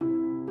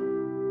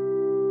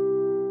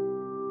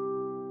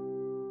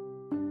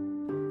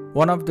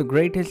One of the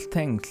greatest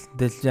things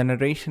this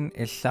generation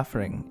is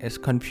suffering is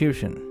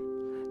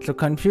confusion. So,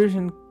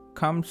 confusion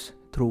comes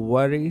through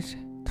worries,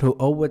 through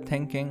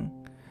overthinking,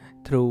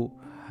 through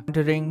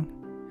wondering,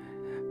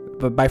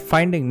 but by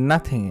finding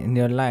nothing in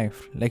your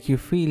life. Like you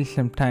feel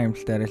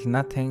sometimes there is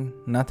nothing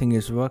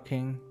is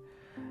working,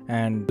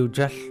 and you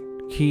just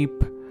keep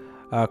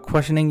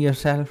questioning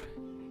yourself.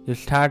 You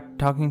start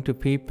talking to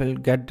people,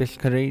 get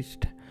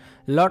discouraged.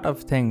 A lot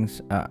of things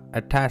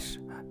attached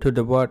to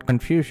the word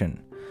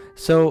confusion.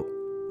 So,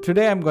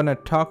 today I'm going to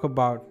talk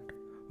about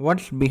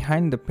what's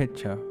behind the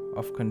picture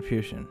of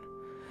confusion.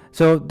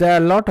 So, there are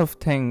a lot of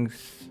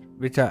things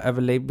which are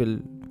available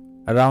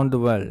around the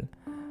world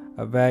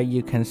where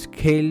you can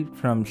scale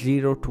from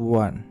 0 to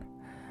 1.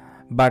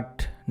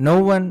 But no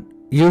one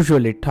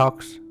usually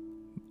talks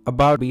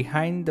about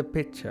behind the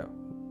picture,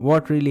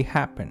 what really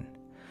happened,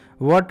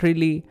 what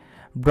really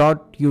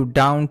brought you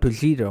down to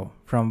 0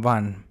 from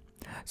 1.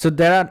 So,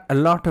 there are a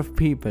lot of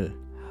people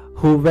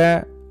who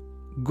were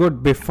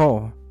good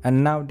before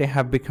and now they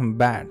have become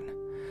bad.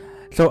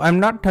 So I'm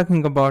not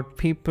talking about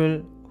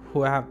people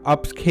who have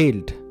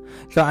upscaled.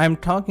 So I'm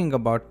talking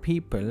about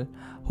people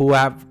who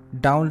have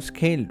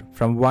downscaled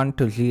from 1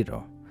 to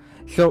 0.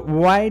 So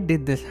why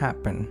did this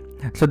happen?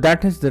 So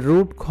that is the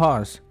root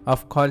cause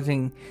of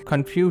causing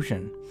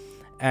confusion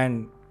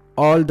and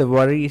all the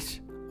worries,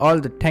 all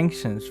the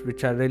tensions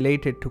which are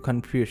related to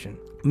confusion.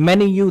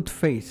 Many youth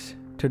face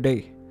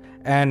today,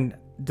 and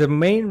the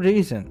main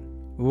reason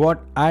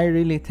what I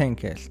really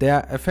think is they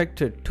are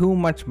affected too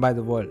much by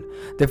the world.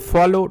 They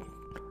follow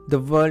the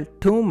world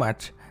too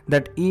much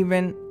that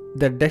even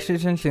the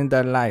decisions in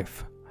their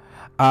life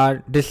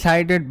are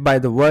decided by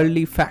the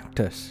worldly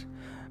factors,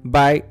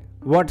 by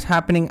what's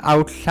happening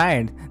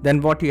outside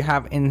than what you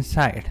have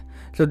inside.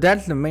 So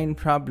that's the main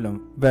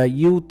problem where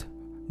youth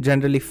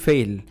generally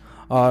fail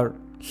or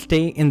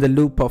stay in the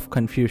loop of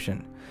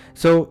confusion.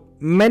 So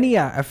many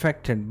are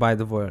affected by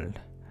the world,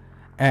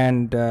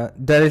 and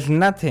there is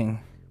nothing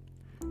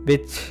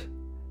which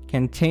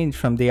can change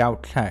from the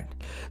outside.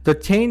 The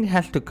change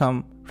has to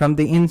come from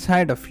the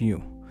inside of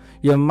you.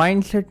 Your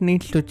mindset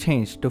needs to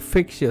change to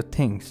fix your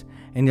things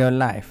in your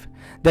life.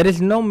 There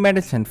is no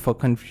medicine for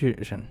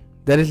confusion.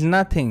 There is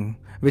nothing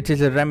which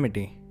is a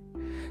remedy.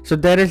 So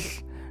there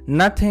is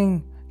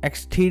nothing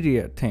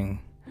exterior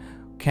thing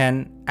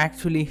can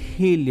actually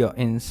heal your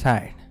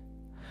inside.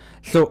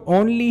 So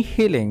only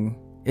healing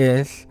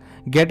is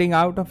getting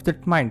out of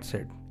that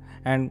mindset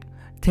and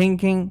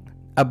thinking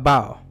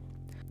above.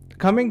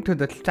 Coming to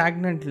the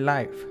stagnant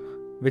life,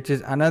 which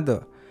is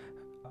another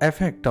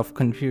effect of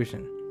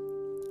confusion.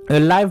 Your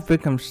life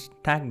becomes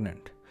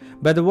stagnant.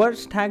 By the word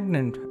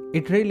stagnant,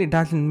 it really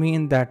doesn't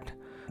mean that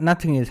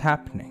nothing is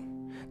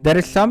happening. There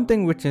is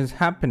something which is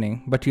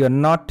happening, but you are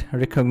not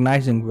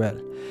recognizing well.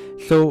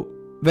 So,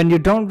 when you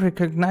don't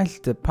recognize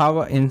the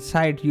power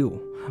inside you,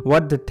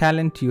 what the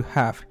talent you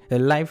have, your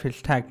life is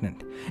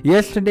stagnant.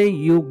 Yesterday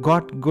you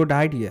got good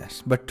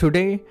ideas, but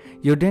today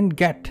you didn't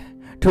get.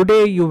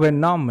 Today you were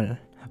normal.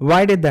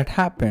 Why did that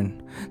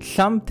happen?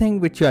 Something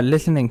which you are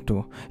listening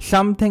to,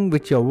 something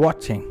which you are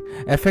watching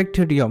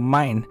affected your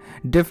mind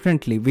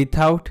differently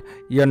without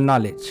your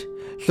knowledge.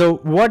 So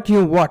what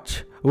you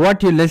watch,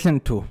 what you listen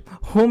to,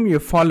 whom you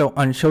follow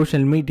on social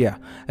media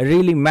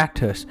really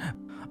matters,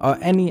 or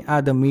any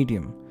other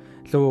medium.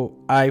 So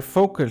I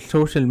focus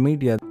social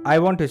media. I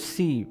want to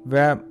see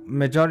where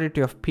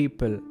majority of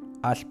people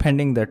are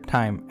spending their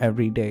time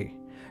every day.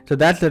 So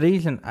that's the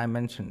reason I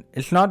mentioned.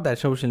 It's not that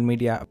social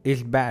media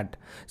is bad.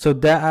 So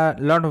there are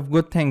a lot of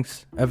good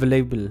things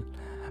available.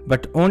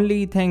 But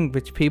only thing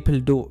which people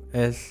do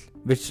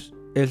which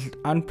is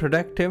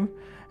unproductive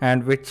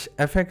and which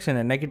affects in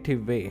a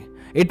negative way.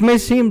 It may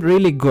seem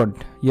really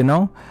good,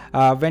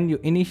 when you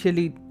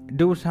initially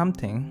do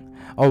something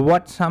or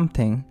watch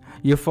something,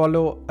 you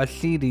follow a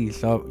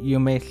series, or you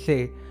may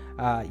say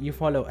you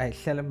follow a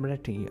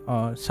celebrity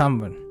or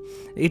someone.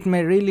 It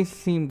may really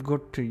seem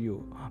good to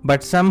you,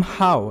 but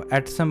somehow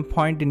at some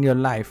point in your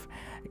life,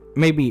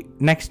 maybe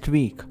next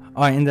week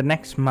or in the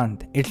next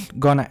month, it's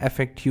gonna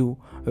affect you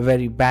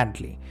very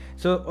badly.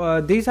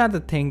 So these are the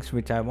things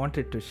which I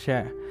wanted to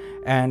share,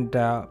 and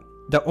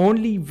the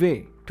only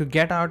way to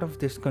get out of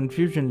this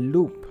confusion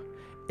loop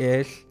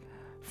is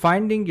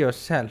finding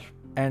yourself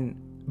and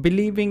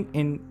believing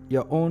in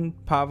your own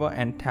power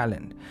and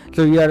talent.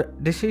 So your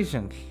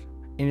decisions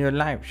in your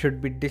life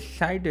should be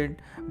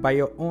decided by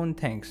your own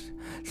things.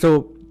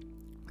 So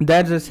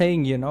there's a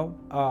saying,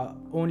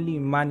 only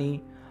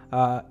money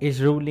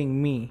is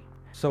ruling me.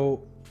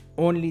 So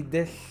only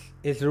this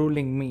is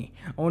ruling me.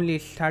 Only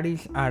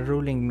studies are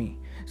ruling me.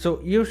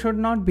 So you should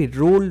not be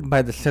ruled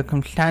by the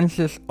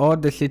circumstances or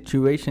the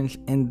situations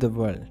in the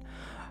world.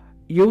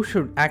 You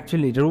should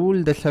actually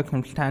rule the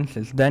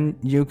circumstances. Then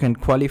you can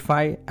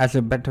qualify as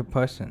a better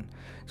person.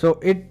 So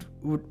it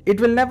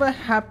will never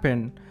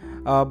happen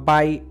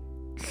by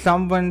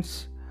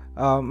someone's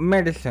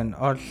medicine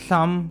or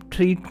some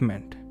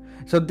treatment.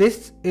 So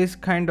this is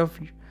kind of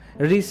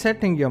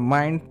resetting your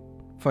mind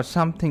for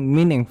something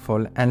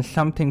meaningful and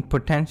something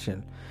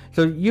potential.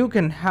 So you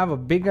can have a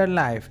bigger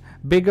life,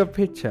 bigger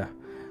picture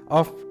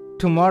of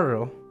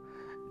tomorrow,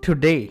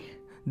 today,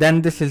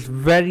 then this is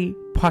very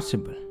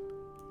possible.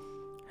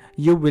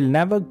 You will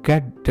never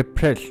get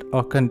depressed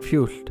or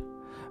confused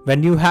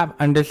when you have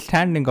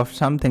understanding of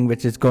something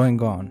which is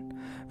going on.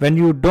 When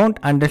you don't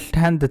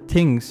understand the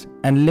things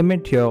and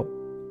limit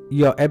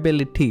your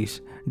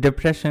abilities,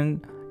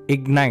 depression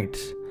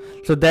ignites.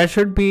 So there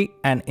should be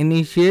an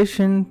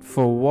initiation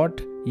for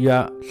what you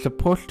are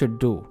supposed to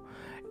do,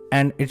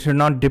 and it should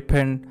not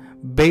depend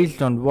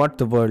based on what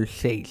the world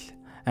says.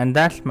 And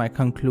that's my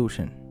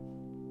conclusion.